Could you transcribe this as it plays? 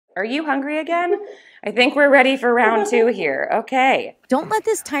Are you hungry again? I think we're ready for round 2 here. Okay. Don't let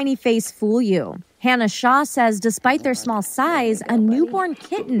this tiny face fool you. Hannah Shaw says despite their small size, a newborn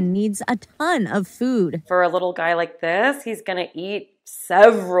kitten needs a ton of food. For a little guy like this, he's going to eat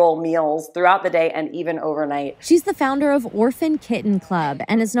several meals throughout the day and even overnight. She's the founder of Orphan Kitten Club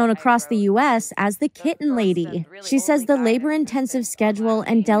and is known across the U.S. as the Kitten Lady. She says the labor-intensive schedule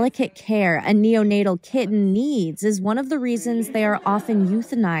and delicate care a neonatal kitten needs is one of the reasons they are often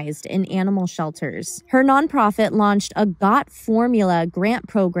euthanized in animal shelters. Her nonprofit launched a Got Formula grant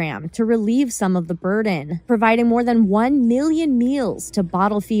program to relieve some of the burden, providing more than 1 million meals to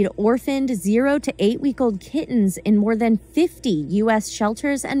bottle feed orphaned 0 to 8-week-old kittens in more than 50 U.S.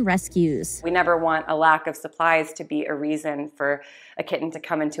 shelters and rescues. We never want a lack of supplies to be a reason for a kitten to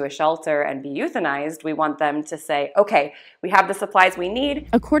come into a shelter and be euthanized. We want them to say, okay, we have the supplies we need.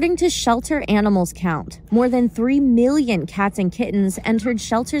 According to Shelter Animals Count, more than 3 million cats and kittens entered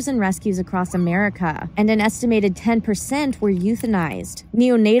shelters and rescues across America, and an estimated 10% were euthanized.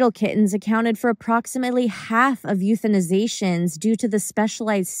 Neonatal kittens accounted for approximately half of euthanizations due to the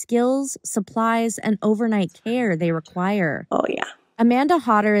specialized skills, supplies, and overnight care they require. Oh, yeah. Amanda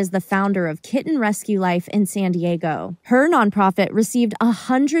Hodder is the founder of Kitten Rescue Life in San Diego. Her nonprofit received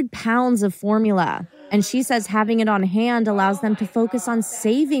 100 pounds of formula, and she says having it on hand allows them to focus on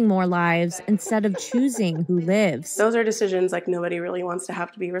saving more lives instead of choosing who lives. Those are decisions like nobody really wants to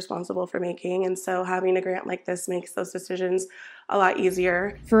have to be responsible for making, and so having a grant like this makes those decisions a lot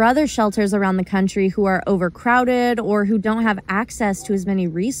easier. For other shelters around the country who are overcrowded or who don't have access to as many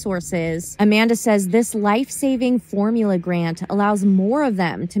resources, Amanda says this life-saving formula grant allows more of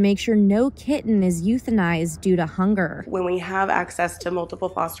them to make sure no kitten is euthanized due to hunger. When we have access to multiple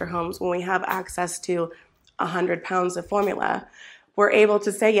foster homes, when we have access to 100 pounds of formula, we're able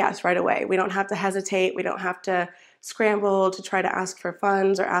to say yes right away. We don't have to hesitate. We don't have to scramble to try to ask for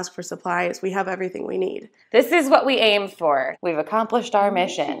funds or ask for supplies. We have everything we need. This is what we aim for. We've accomplished our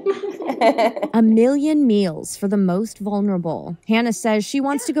mission. 1 million meals for the most vulnerable. Hannah says she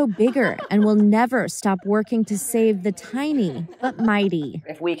wants to go bigger and will never stop working to save the tiny but mighty.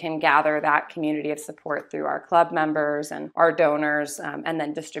 If we can gather that community of support through our club members and our donors, and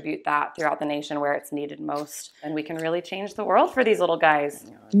then distribute that throughout the nation where it's needed most, then we can really change the world for these little guys.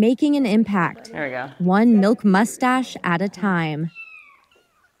 Making an impact. There we go. One milk mustache at a time.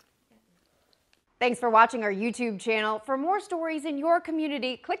 Thanks for watching our YouTube channel. For more stories in your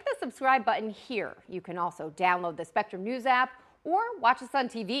community, click the subscribe button here. You can also download the Spectrum News app or watch us on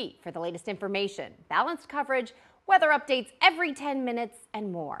TV for the latest information, balanced coverage, weather updates every 10 minutes,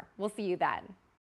 and more. We'll see you then.